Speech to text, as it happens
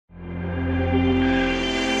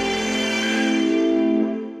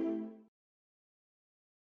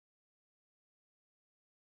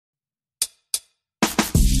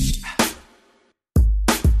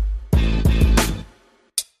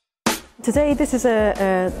Today this is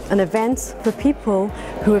an event for people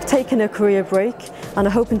who have taken a career break and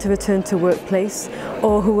are hoping to return to workplace,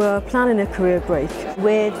 or who are planning a career break.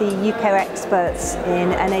 We're the UK experts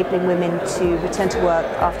in enabling women to return to work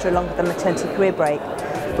after a longer than maternity career break,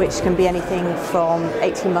 which can be anything from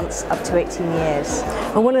 18 months up to 18 years.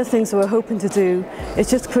 And one of the things that we're hoping to do is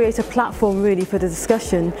just create a platform really for the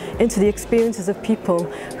discussion into the experiences of people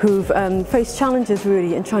who've faced challenges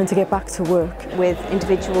really in trying to get back to work. With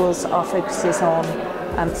individuals, our focus is on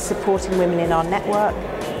supporting women in our network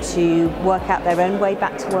to work out their own way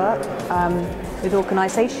back to work. With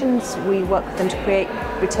organisations, we work with them to create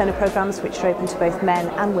returner programmes which are open to both men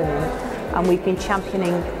and women. And we've been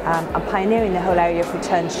championing and pioneering the whole area of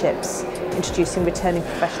returnships, introducing returning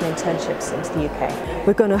professional internships into the UK.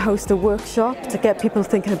 We're going to host a workshop to get people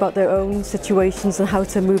thinking about their own situations and how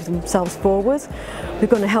to move themselves forward. We're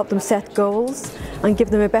going to help them set goals and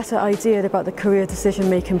give them a better idea about the career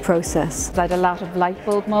decision-making process. I had a lot of light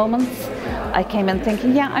bulb moments. I came in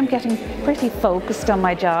thinking, yeah, I'm getting pretty focused on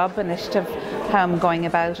my job initiative, how I'm going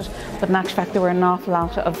about it, but in actual fact there were an awful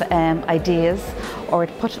lot of ideas, or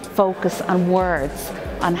it put focus on words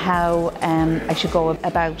on how I should go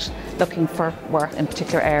about looking for work in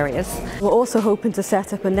particular areas. We're also hoping to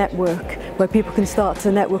set up a network where people can start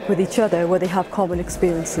to network with each other, where they have common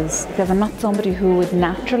experiences. Because I'm not somebody who would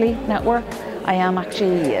naturally network, I am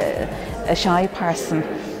actually a shy person.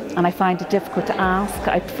 And I find it difficult to ask.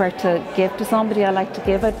 I prefer to give to somebody. I like to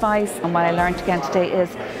give advice. And what I learned again today is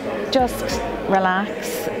just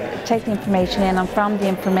relax, take the information in, and from the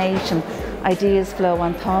information, ideas flow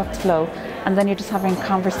and thoughts flow. And then you're just having a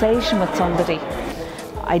conversation with somebody.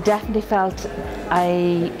 I definitely felt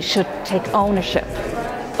I should take ownership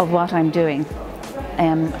of what I'm doing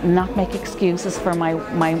and not make excuses for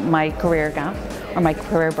my career gap or my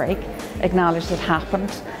career break. Acknowledge it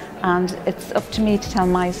happened. And it's up to me to tell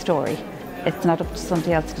my story. It's not up to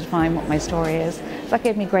somebody else to define what my story is. So that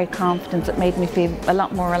gave me great confidence. It made me feel a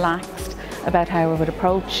lot more relaxed about how I would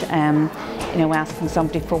approach asking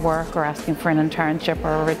somebody for work or asking for an internship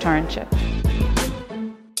or a returnship.